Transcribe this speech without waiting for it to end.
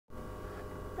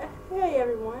Hey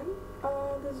everyone,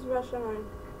 this is Restaurant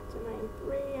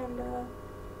 93 and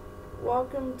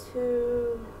welcome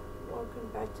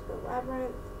back to the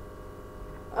Labyrinth.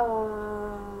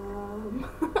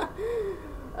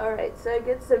 Alright, so I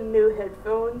get some new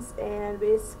headphones and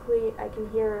basically I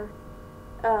can hear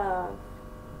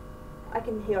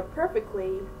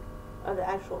perfectly the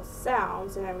actual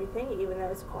sounds and everything, even though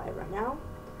it's quiet right now.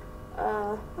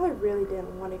 I really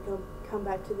didn't want to come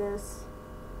back to this,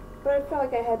 but I felt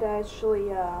like I had to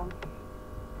actually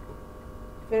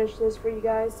finish this for you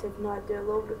guys, if not do a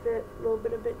little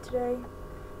bit of it today,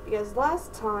 because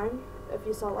last time, if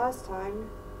you saw last time,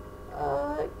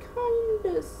 it kind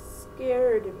of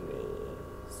scared me.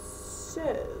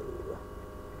 So,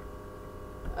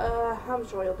 how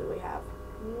much oil do we have?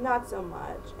 Not so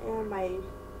much, and my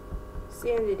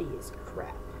sanity is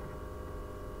crap.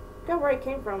 Look where it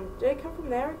came from. Did it come from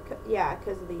there? Yeah,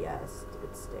 because of the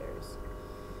stupid stairs.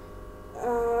 I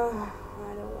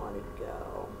don't want to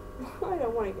go. I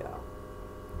don't want to go.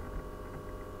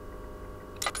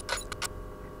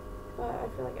 But I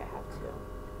feel like I have to.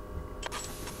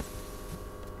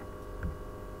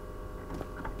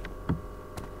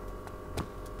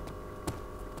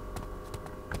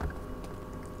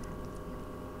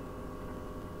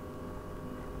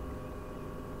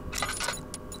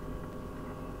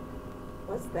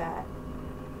 What's that?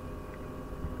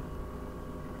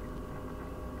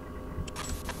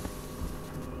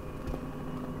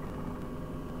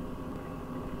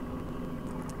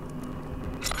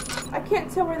 I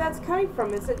can't tell where that's coming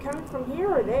from. Is it coming from here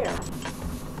or there?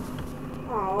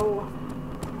 Oh.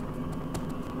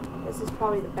 This is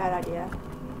probably the bad idea.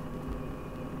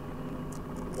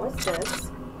 What's this?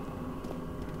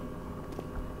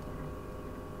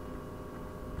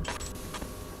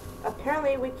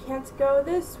 Apparently we can't go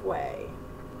this way.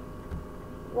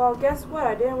 Well, guess what?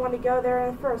 I didn't want to go there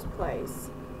in the first place.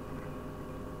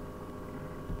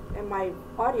 And my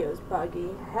audio's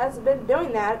buggy. Hasn't been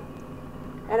doing that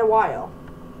in a while.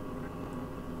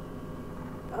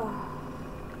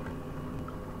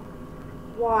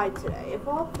 Why today? Of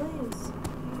all things.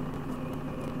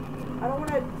 I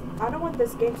don't want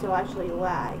this game to actually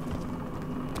lag.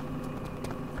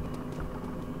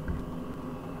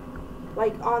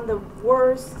 Like on the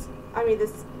worst,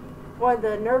 this one of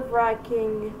the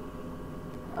nerve-wracking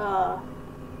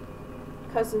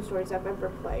custom stories I've ever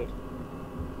played.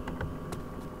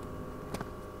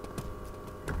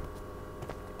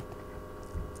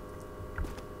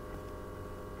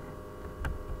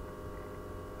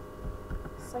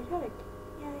 Psychotic.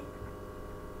 Yay.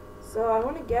 So I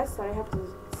want to guess that I have to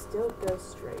still go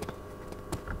straight.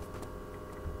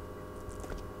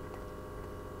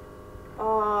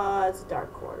 It's a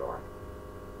dark corridor.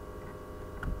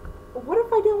 What if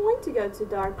I don't want to go to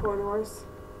dark corridors?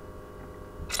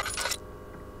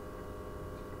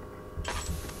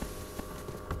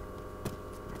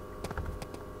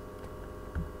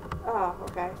 Oh,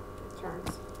 okay. It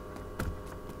turns.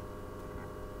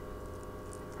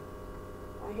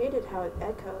 I hated how it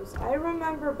echoes. I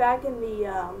remember back in the,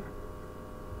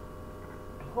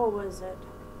 what was it?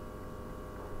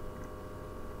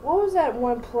 What was that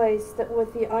one place that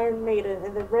with the Iron Maiden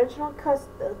and the original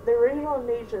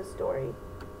Amnesia story?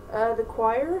 The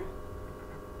choir?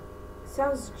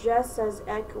 Sounds just as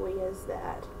echoey as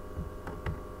that.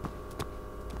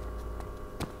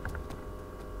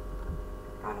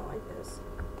 I don't like this.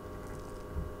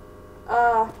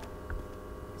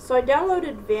 So I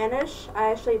downloaded Vanish. I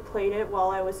actually played it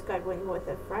while I was Skyping with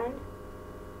a friend.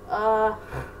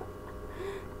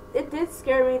 It did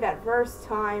scare me that first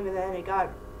time, and then it got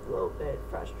a little bit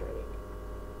frustrating.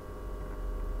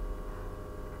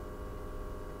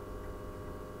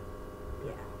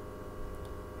 Yeah.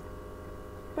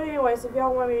 But anyways, if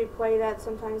y'all want me to play that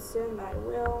sometime soon, I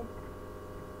will.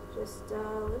 Just,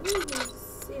 let me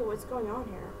see what's going on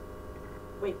here.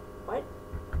 Wait, what?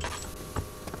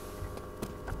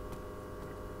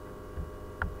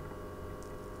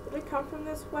 Did it come from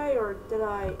this way, or did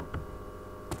I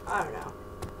don't know.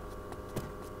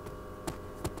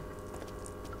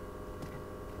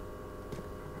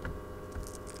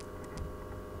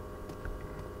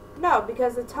 No,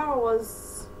 because the tunnel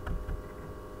was,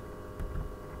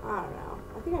 I don't know.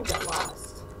 I think I got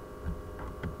lost.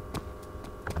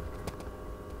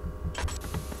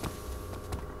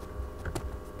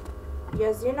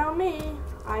 Because you know me,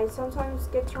 I sometimes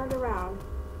get turned around.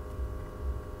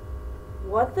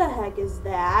 What the heck is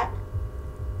that?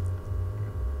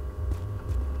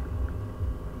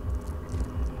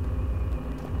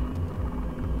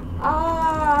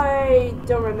 I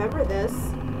don't remember this.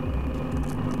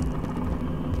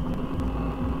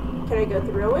 Can I go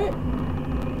through it?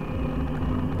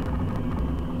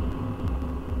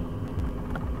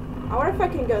 I wonder if I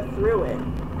can go through it.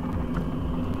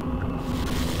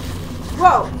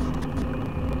 Whoa!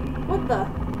 What the?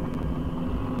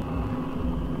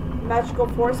 Magical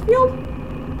force field?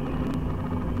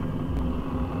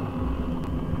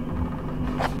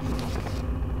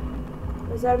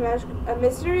 Is that a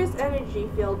mysterious energy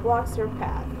field blocks her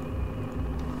path?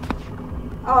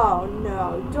 Oh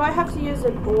no. Do I have to use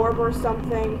an orb or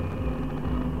something?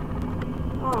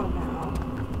 Oh no.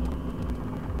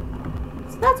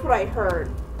 So that's what I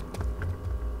heard.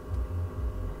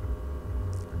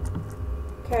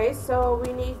 Okay, so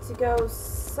we need to go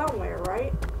somewhere,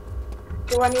 right?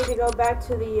 Do I need to go back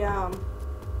to the,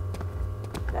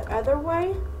 that other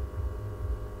way?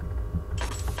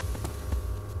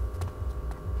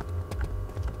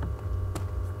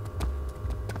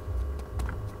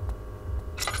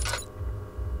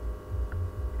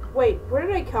 Wait, where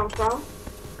did I come from?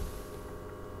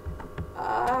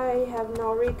 I have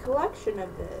no recollection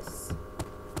of this.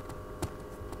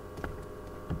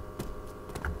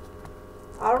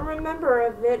 I don't remember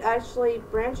of it actually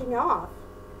branching off.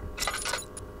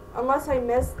 Unless I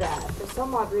missed that for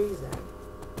some odd reason.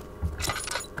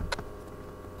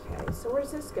 Okay, so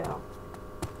where's this go?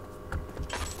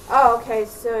 Oh, okay,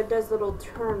 so it does a little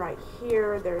turn right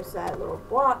here. There's that little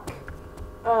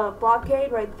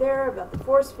blockade right there about the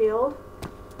force field.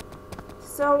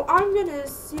 So I'm gonna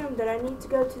assume that I need to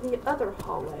go to the other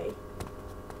hallway.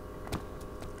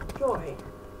 Joy.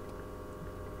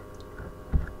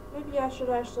 Maybe I should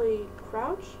actually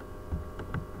crouch?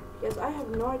 Because I have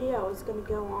no idea what's gonna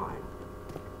go on.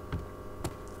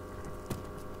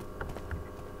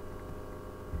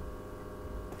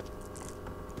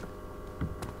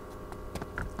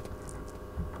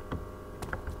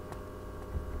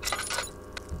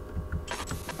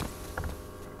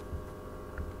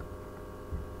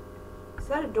 Is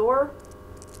that a door?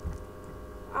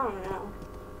 I don't know.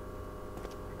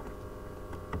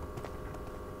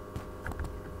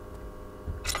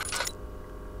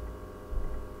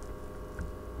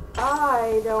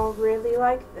 I don't really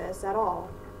like this at all.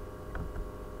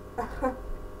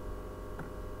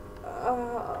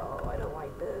 Oh, I don't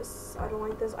like this. I don't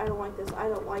like this. I don't like this. I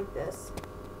don't like this.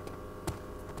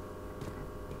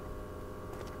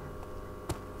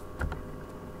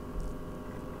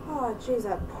 Oh, jeez,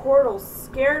 that portal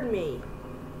scared me.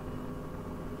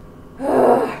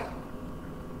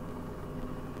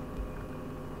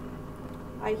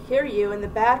 I hear you in the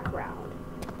background.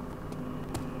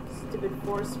 Stupid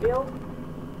force field.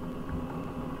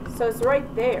 So it's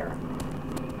right there.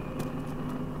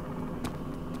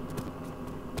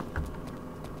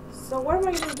 So what am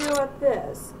I going to do with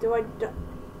this? I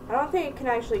don't think it can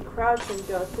actually crouch and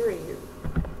go through.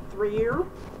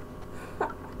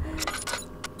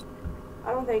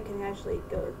 I don't think it can actually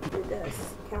go through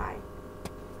this, can I?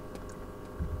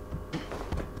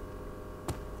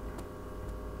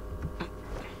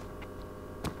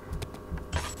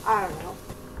 I don't know.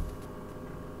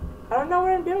 I don't know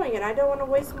what I'm doing, and I don't want to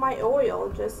waste my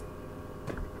oil just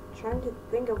trying to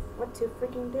think of what to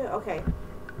freaking do. Okay.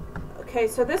 Okay,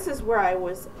 so this is where I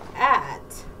was at.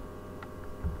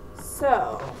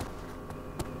 So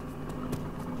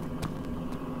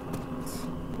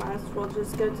might as well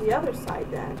just go to the other side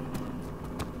then.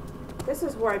 This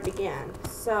is where I began.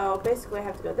 So basically I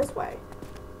have to go this way.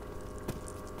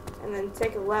 And then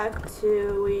take a left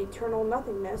to eternal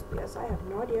nothingness because I have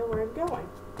no idea where I'm going.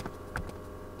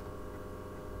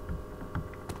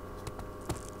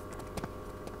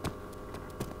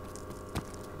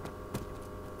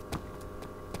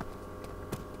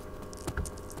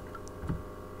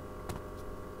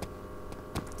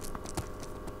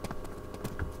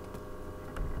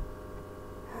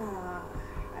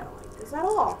 I don't like this at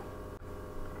all.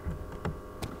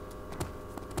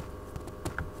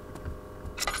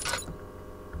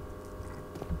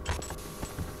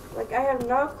 Like, I have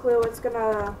no clue what's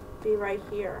gonna be right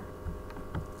here.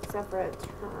 Except for a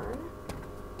turn.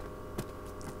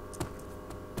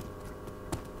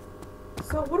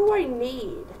 So what do I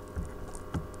need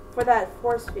for that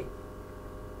force field?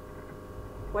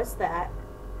 What's that?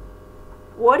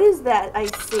 What is that I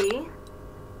see?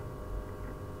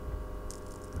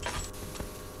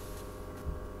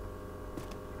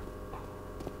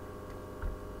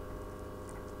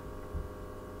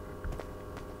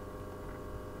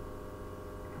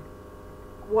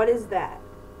 What is that?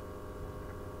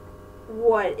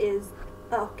 What is...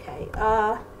 Okay,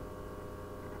 I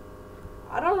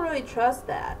don't really trust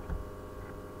that.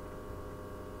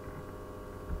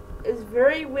 It's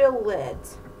very well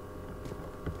lit.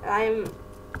 Okay, I'm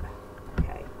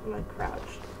gonna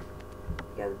crouch.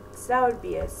 Because that would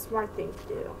be a smart thing to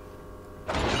do.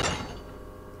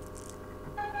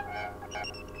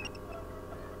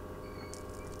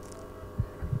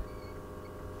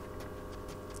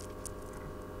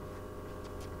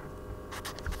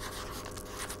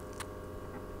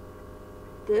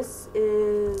 this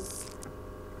is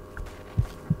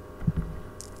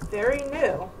very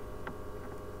new.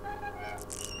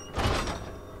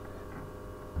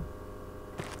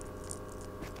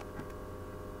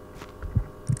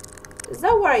 Is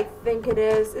that what I think it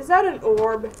is? Is that an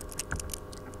orb?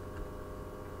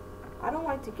 I don't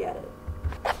like to get it.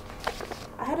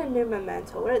 I had a new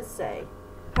memento. What did it say?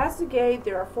 Past the gate,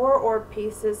 there are 4 orb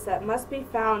pieces that must be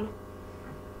found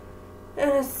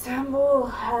and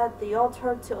assembled at the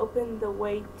altar to open the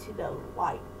way to the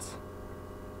light.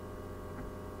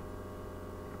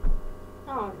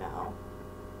 Oh no.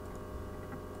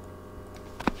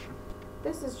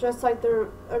 This is just like the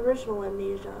original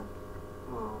Amnesia.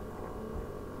 Oh no.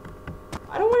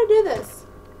 I don't want to do this.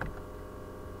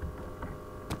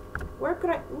 Where could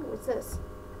I... Ooh, what's this?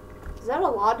 Is that a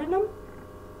laudanum?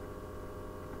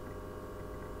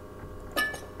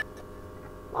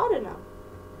 Laudanum.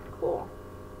 Cool.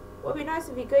 Would be nice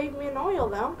if you gave me an oil,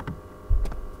 though.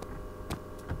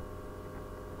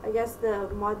 I guess the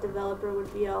mod developer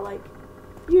would be all like,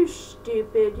 "You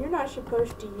stupid, you're not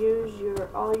supposed to use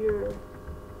all your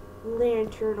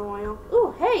lantern oil."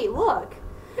 Ooh, hey, look!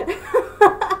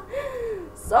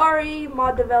 Sorry,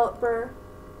 mod developer.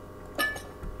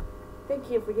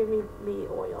 Thank you for giving me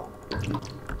oil.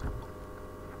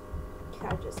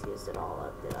 I just used it all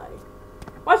up, did I?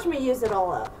 Watch me use it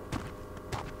all up.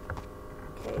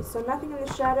 Okay, so nothing in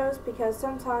the shadows because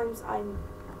sometimes I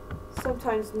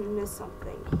miss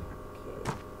something.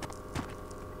 Okay.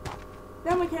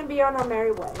 Then we can be on our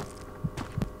merry way.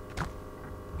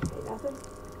 Okay, nothing.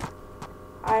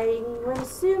 I'm going to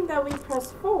assume that we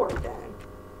press forward then.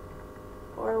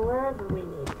 Or wherever we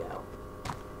need to go.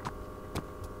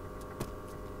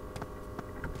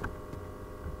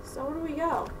 So where do we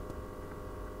go?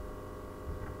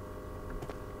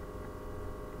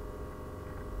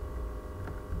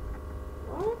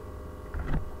 What?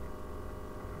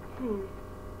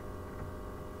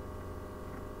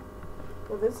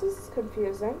 Well, this is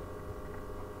confusing.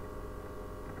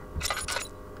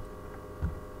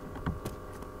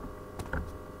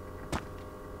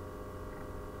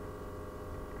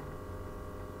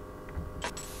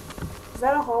 Is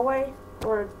that a hallway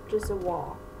or just a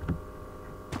wall?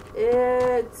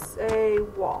 It's a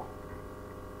wall.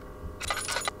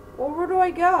 Well, where do I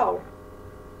go?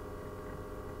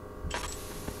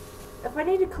 If I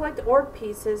need to collect orb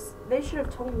pieces, they should have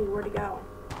told me where to go.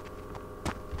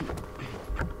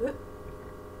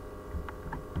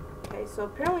 Okay, so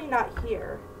apparently not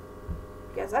here.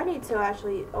 Because I need to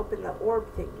actually open the orb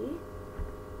thingy.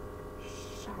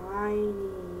 Shiny.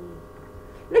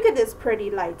 Look at this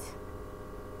pretty light.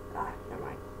 Ah, never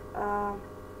mind.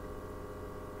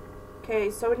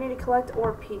 Okay, so we need to collect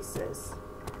orb pieces.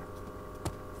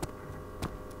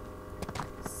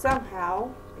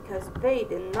 Somehow, because they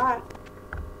did not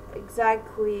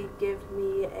exactly give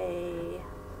me a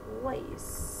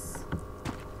place.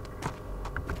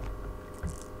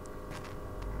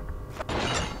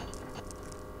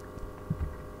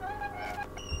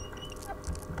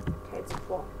 Okay, it's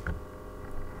full.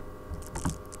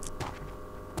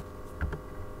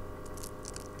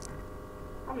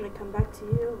 I'm gonna come back to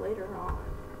you later on.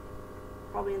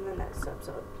 Probably in the next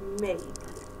episode. Maybe.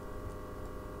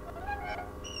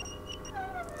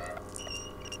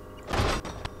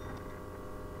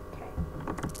 Okay.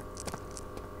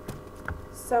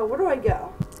 So, where do I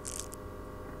go?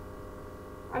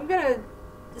 I'm gonna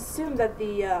assume that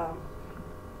the, I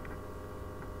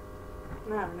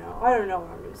don't know. I don't know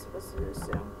what I'm supposed to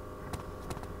assume.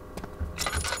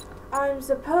 I'm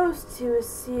supposed to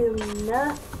assume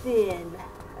nothing,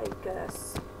 I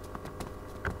guess.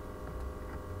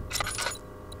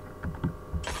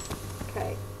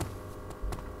 Okay.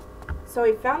 So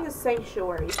we found the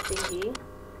sanctuary thingy.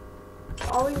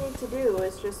 All we need to do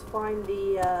is just find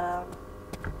the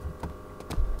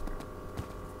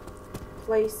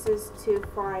places to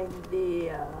find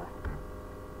the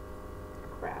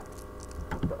crap.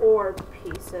 The orb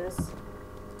pieces.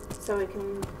 So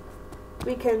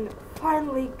we can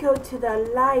finally go to the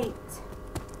light.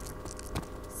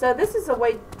 So this is a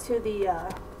way to the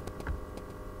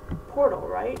portal,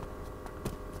 right?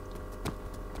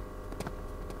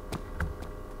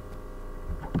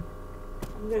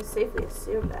 I'm going to safely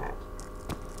assume that.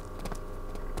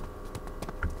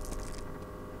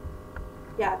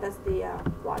 Yeah, that's the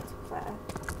locked path.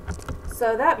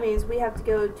 So that means we have to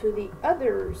go to the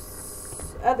other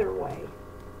way.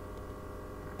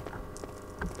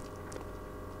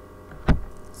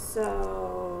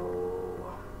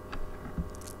 So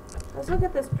let's look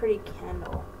at this pretty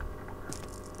candle.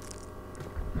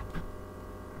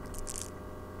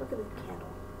 Look at this candle.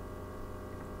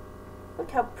 Look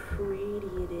how pretty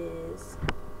it is.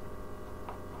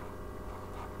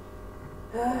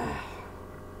 I'm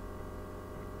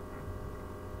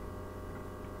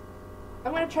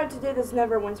gonna try to do this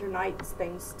Neverwinter Nights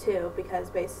things too,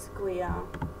 because basically,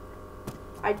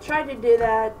 I tried to do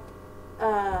that,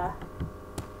 a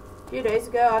few days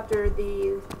ago after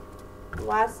the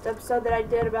last episode that I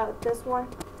did about this one,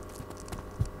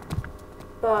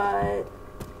 but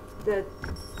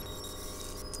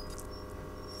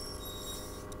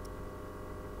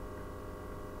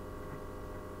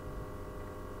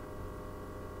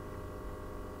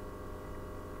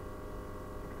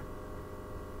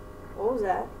what was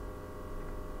that?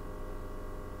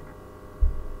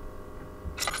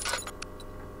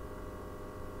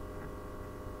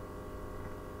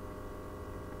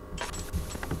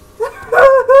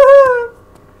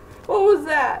 What was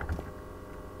that?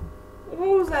 What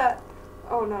was that?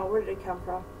 Oh no, where did it come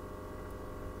from?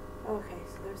 Okay,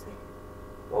 so there's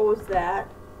a... What was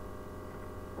that?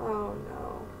 Oh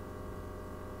no.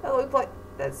 That looked like...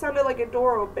 That sounded like a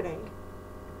door opening.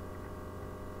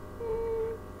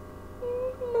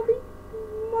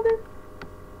 Mother.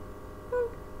 Oh,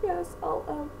 yes,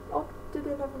 I'll do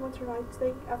the Neverwinter Nights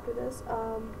thing after this.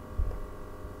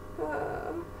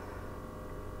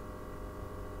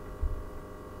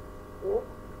 Well,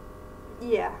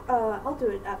 yeah, I'll do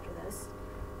it after this.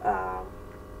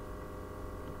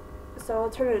 So I'll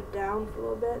turn it down for a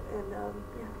little bit, and,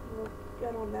 yeah, we'll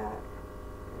get on that.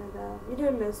 And, you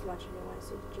didn't miss much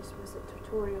anyways, you just missed a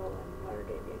tutorial on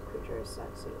modern-day creatures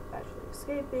actually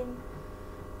escaping.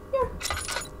 Yeah,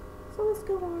 so let's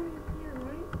go on here,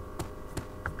 right?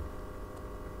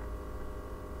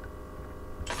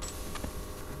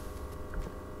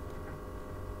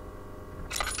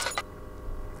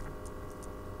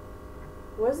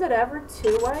 Was it ever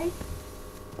two-way?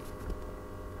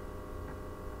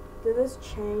 Did this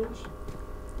change?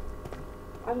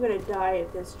 I'm gonna die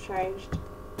if this changed.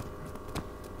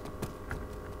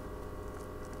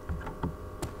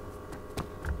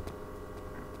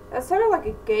 That sounded like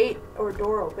a gate or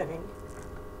door opening.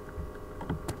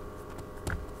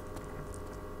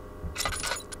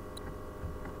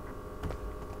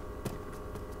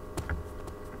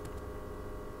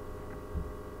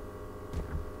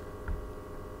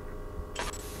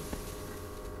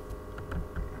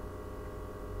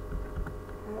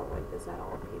 I don't like this at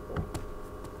all, people.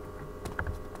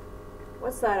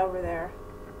 What's that over there?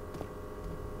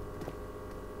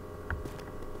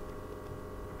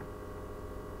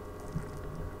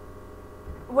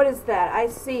 What is that? I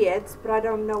see it, but I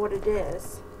don't know what it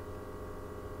is.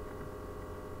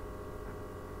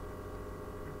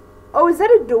 Oh, is that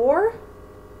a door?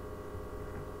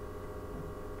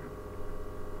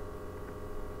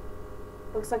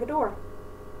 Looks like a door.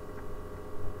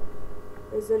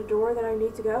 Is it a door that I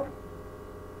need to go?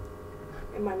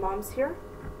 And my mom's here?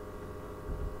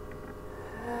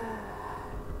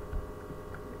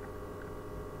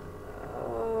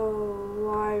 Oh,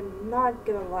 I'm not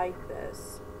gonna like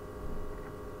this.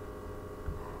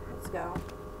 Let's go.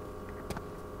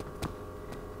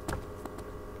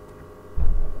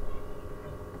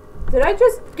 Did I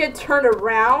just get turned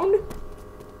around?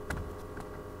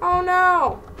 Oh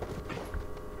no!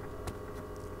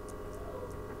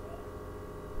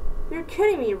 You're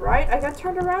kidding me, right? I got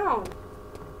turned around.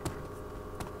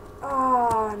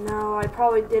 Oh no, I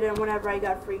probably didn't whenever I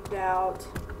got freaked out.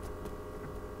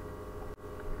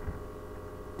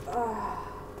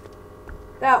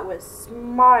 That was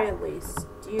smiley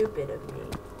stupid of me.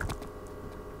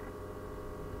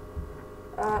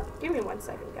 Give me 1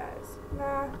 second, guys.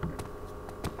 Nah,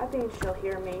 I think she'll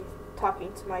hear me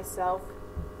talking to myself.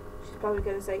 She's probably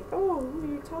gonna say, "Oh, who are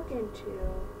you talking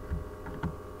to?"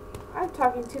 I'm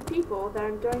talking to people that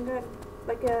I'm doing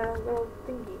like a little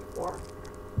thingy for.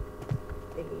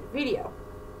 Video.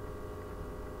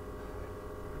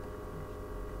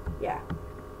 Yeah.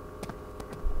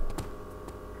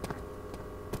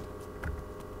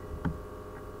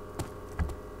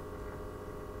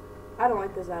 I don't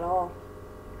like this at all.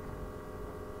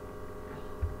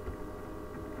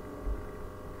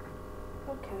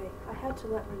 Okay, I had to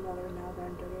let my mother know that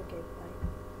I'm doing a gameplay.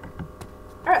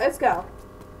 Alright, let's go.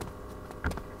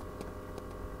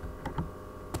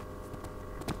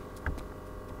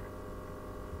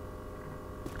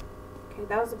 Okay,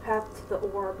 that was the path to the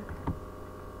orb.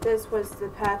 This was the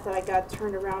path that I got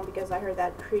turned around because I heard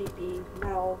that creepy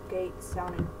metal gate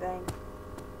sounding thing.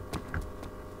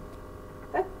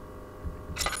 That...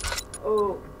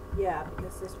 Oh, yeah,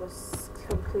 because this was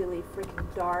completely freaking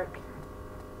dark.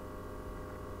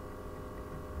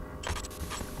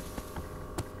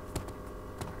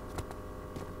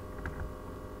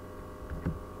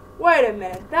 Wait a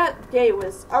minute, that gate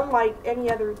was unlike any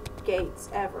other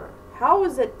gates ever. How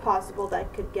is it possible that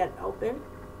it could get open?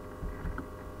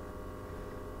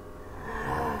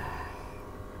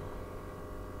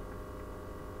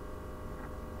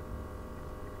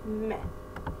 Meh.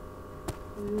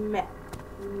 Meh.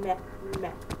 Meh.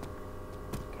 Meh.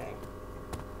 Okay.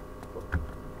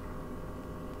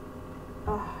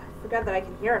 Oh, I forgot that I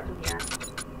can hear it from here.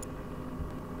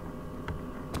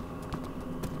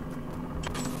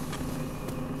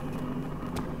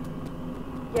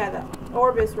 Yeah, the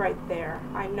orb is right there.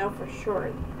 I know for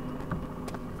sure.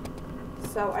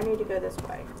 So I need to go this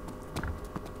way.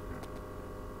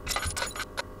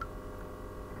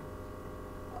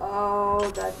 Oh,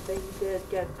 that thing did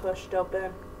get pushed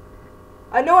open.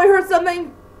 I know I heard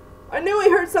something! I knew I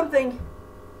heard something!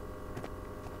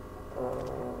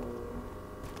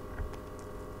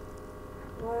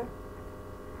 What?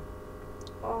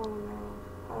 Oh no.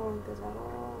 I don't like this at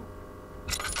all.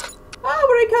 Oh,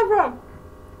 where did it come from?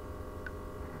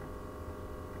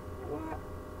 What?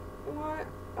 What?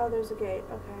 Oh, there's a gate.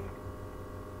 Okay.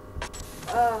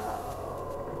 Oh,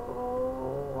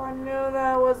 I knew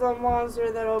that was a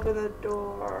monster that opened the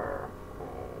door.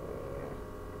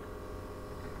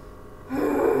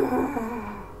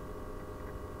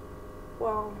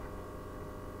 Well.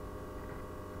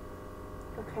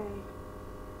 Okay.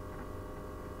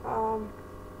 I'm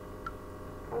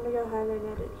gonna go ahead and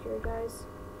edit here, guys.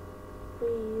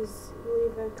 Please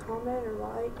leave a comment or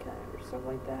like or something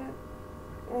like that.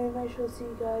 And I shall see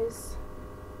you guys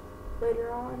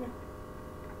later on.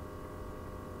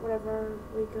 Whenever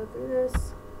we go through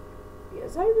this.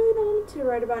 Because I really don't want to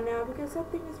right about now because that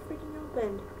thing is freaking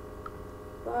opened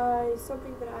by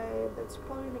something that's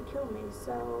probably gonna kill me.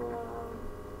 So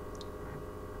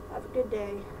have a good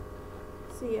day.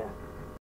 See ya.